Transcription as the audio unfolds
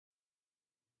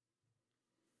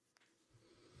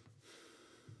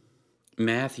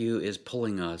Matthew is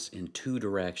pulling us in two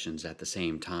directions at the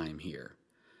same time here.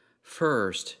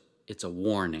 First, it's a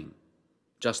warning,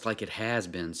 just like it has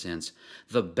been since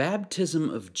the baptism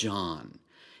of John.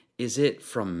 Is it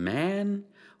from man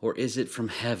or is it from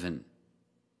heaven?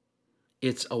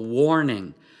 It's a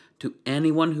warning to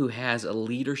anyone who has a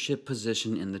leadership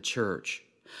position in the church.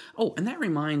 Oh, and that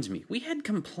reminds me, we had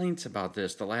complaints about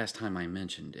this the last time I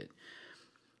mentioned it.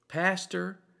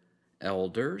 Pastor,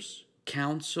 elders,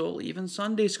 council, even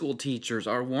Sunday school teachers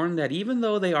are warned that even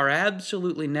though they are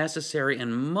absolutely necessary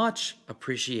and much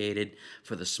appreciated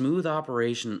for the smooth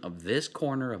operation of this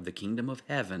corner of the kingdom of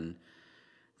heaven,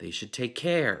 they should take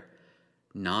care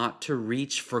not to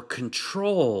reach for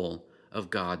control of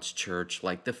God's church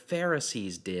like the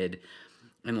Pharisees did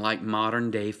and like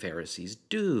modern-day Pharisees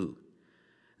do.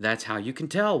 That's how you can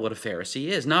tell what a Pharisee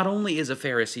is. Not only is a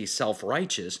Pharisee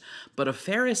self-righteous, but a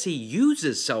Pharisee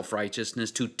uses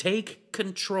self-righteousness to take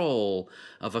control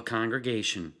of a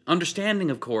congregation.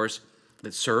 Understanding, of course,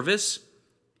 that service,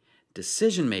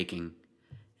 decision-making,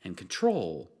 and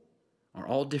control are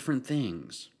all different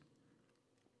things.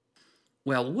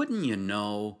 Well, wouldn't you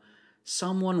know,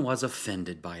 someone was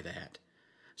offended by that.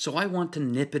 So I want to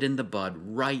nip it in the bud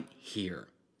right here.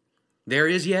 There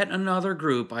is yet another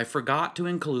group I forgot to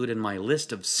include in my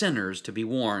list of sinners to be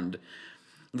warned.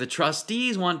 The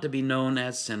trustees want to be known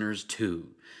as sinners too.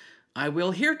 I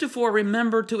will heretofore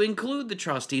remember to include the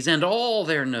trustees and all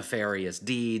their nefarious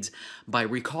deeds by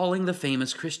recalling the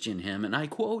famous Christian hymn, and I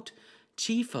quote,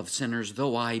 "Chief of sinners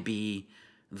though I be,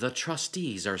 the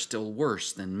trustees are still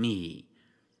worse than me."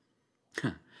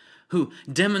 Who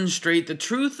demonstrate the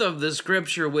truth of the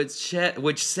scripture which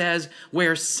says,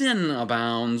 where sin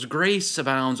abounds, grace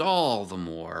abounds all the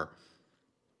more.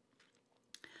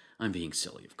 I'm being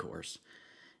silly, of course.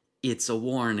 It's a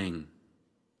warning.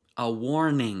 A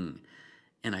warning.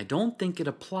 And I don't think it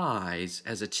applies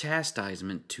as a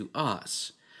chastisement to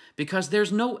us, because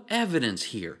there's no evidence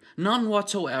here, none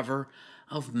whatsoever,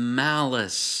 of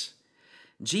malice.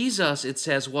 Jesus, it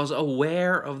says, was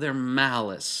aware of their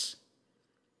malice.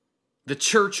 The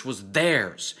church was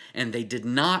theirs, and they did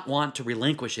not want to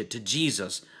relinquish it to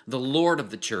Jesus, the Lord of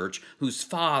the church, whose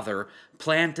Father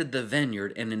planted the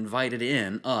vineyard and invited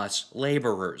in us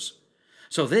laborers.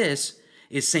 So this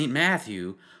is St.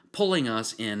 Matthew pulling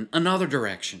us in another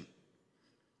direction.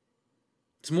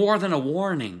 It's more than a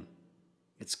warning.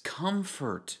 It's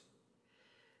comfort.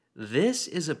 This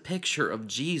is a picture of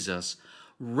Jesus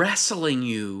wrestling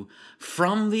you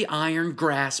from the iron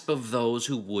grasp of those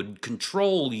who would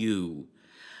control you.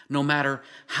 No matter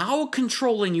how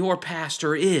controlling your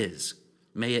pastor is,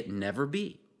 may it never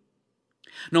be.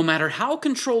 No matter how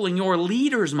controlling your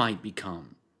leaders might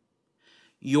become,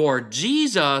 your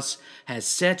Jesus has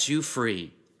set you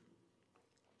free.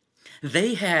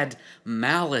 They had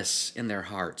malice in their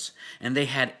hearts, and they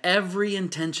had every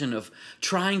intention of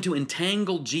trying to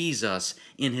entangle Jesus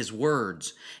in his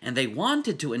words. And they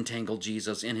wanted to entangle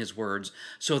Jesus in his words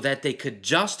so that they could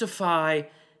justify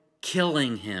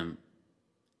killing him.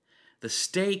 The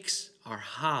stakes are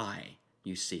high,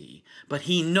 you see, but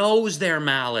he knows their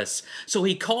malice, so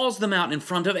he calls them out in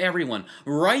front of everyone,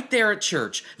 right there at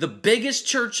church, the biggest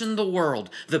church in the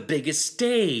world, the biggest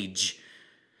stage,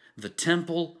 the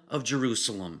Temple of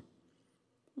Jerusalem.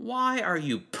 Why are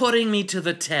you putting me to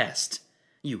the test,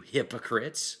 you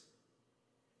hypocrites?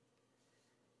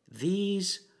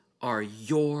 These are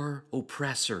your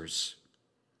oppressors.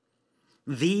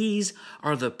 These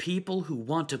are the people who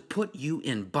want to put you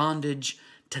in bondage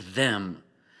to them.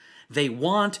 They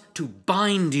want to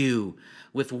bind you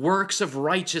with works of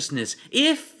righteousness.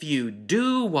 If you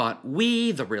do what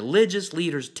we, the religious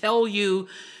leaders, tell you,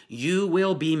 you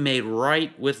will be made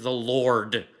right with the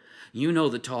Lord. You know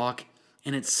the talk,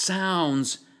 and it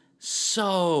sounds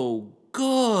so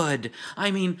good.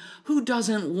 I mean, who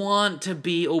doesn't want to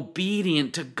be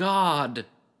obedient to God?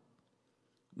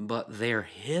 But they're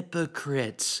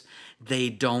hypocrites. They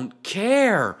don't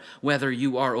care whether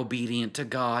you are obedient to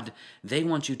God. They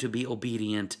want you to be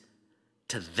obedient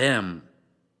to them.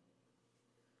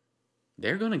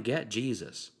 They're going to get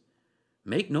Jesus.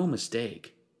 Make no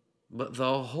mistake. But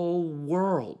the whole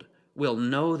world will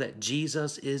know that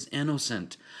Jesus is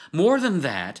innocent. More than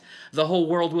that, the whole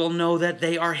world will know that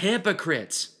they are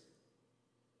hypocrites.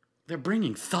 They're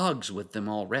bringing thugs with them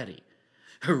already.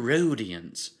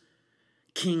 Herodians.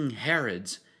 King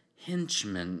Herod's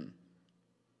henchmen.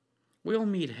 We'll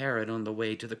meet Herod on the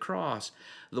way to the cross,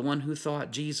 the one who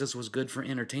thought Jesus was good for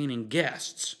entertaining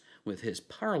guests with his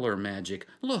parlor magic.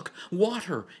 Look,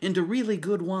 water into really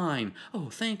good wine. Oh,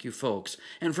 thank you, folks.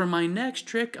 And for my next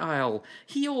trick, I'll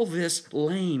heal this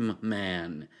lame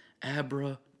man.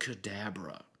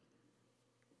 Abracadabra.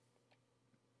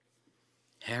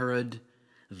 Herod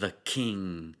the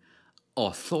king,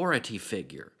 authority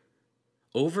figure,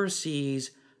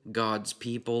 oversees God's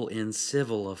people in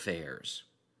civil affairs.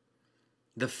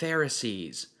 The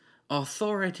Pharisees,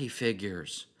 authority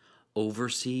figures,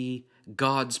 oversee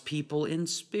God's people in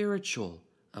spiritual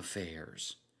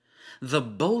affairs. The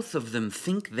both of them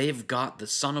think they've got the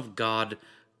Son of God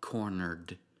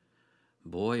cornered.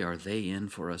 Boy, are they in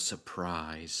for a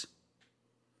surprise.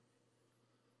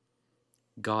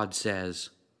 God says,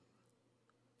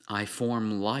 I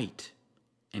form light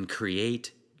and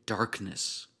create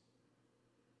darkness.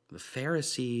 The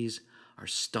Pharisees are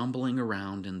stumbling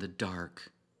around in the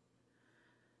dark.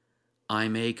 I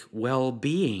make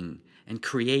well-being and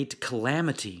create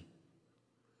calamity.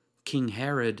 King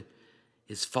Herod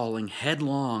is falling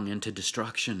headlong into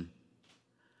destruction.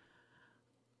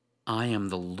 I am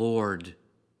the Lord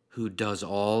who does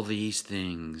all these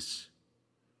things.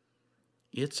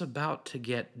 It's about to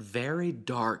get very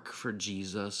dark for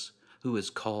Jesus, who is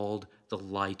called the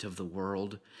light of the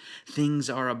world. Things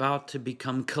are about to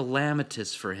become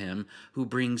calamitous for him who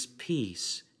brings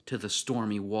peace to the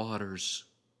stormy waters.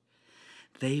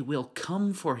 They will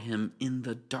come for him in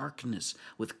the darkness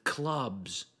with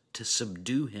clubs to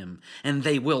subdue him, and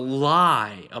they will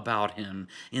lie about him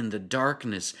in the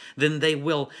darkness. Then they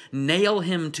will nail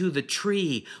him to the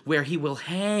tree where he will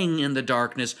hang in the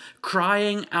darkness,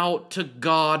 crying out to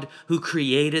God who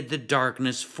created the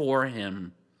darkness for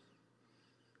him.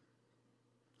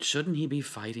 Shouldn't he be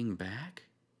fighting back?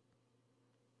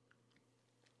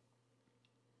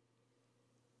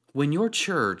 When your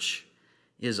church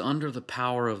is under the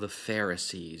power of the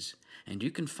Pharisees, and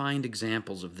you can find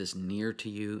examples of this near to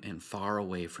you and far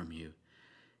away from you,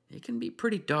 it can be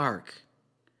pretty dark.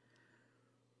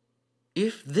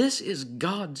 If this is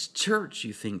God's church,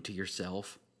 you think to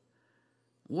yourself,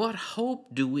 what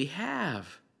hope do we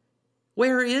have?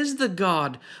 Where is the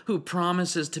God who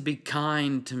promises to be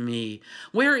kind to me?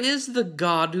 Where is the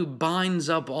God who binds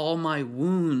up all my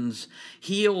wounds,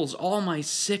 heals all my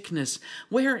sickness?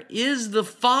 Where is the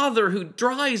Father who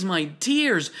dries my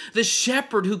tears, the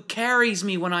shepherd who carries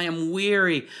me when I am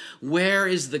weary? Where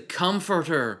is the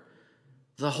Comforter,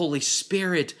 the Holy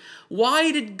Spirit?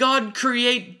 Why did God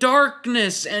create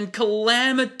darkness and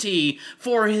calamity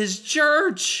for his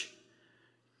church?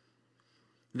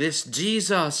 This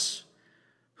Jesus,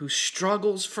 who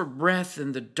struggles for breath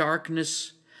in the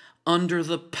darkness under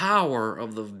the power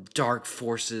of the dark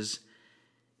forces,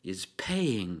 is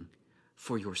paying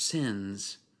for your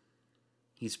sins.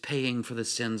 He's paying for the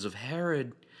sins of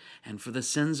Herod and for the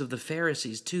sins of the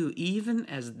Pharisees too, even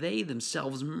as they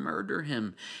themselves murder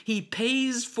him. He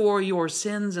pays for your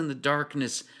sins in the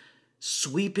darkness,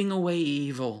 sweeping away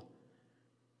evil.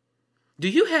 Do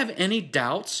you have any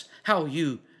doubts how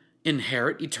you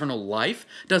inherit eternal life?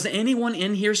 Does anyone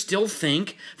in here still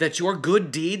think that your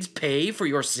good deeds pay for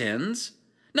your sins?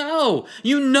 No,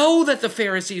 you know that the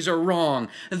Pharisees are wrong.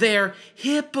 They're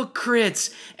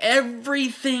hypocrites.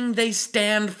 Everything they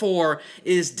stand for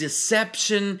is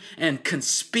deception and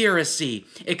conspiracy,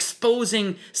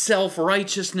 exposing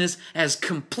self-righteousness as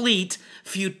complete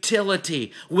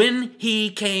futility. When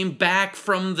he came back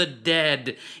from the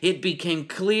dead, it became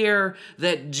clear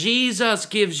that Jesus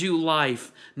gives you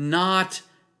life, not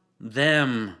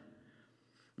them.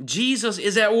 Jesus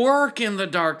is at work in the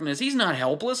darkness. He's not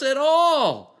helpless at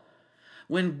all.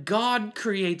 When God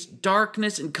creates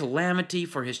darkness and calamity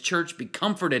for his church, be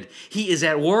comforted. He is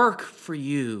at work for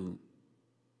you.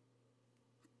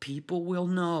 People will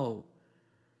know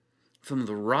from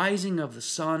the rising of the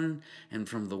sun and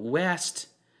from the west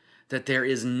that there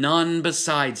is none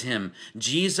besides him.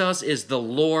 Jesus is the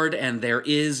Lord and there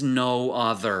is no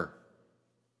other.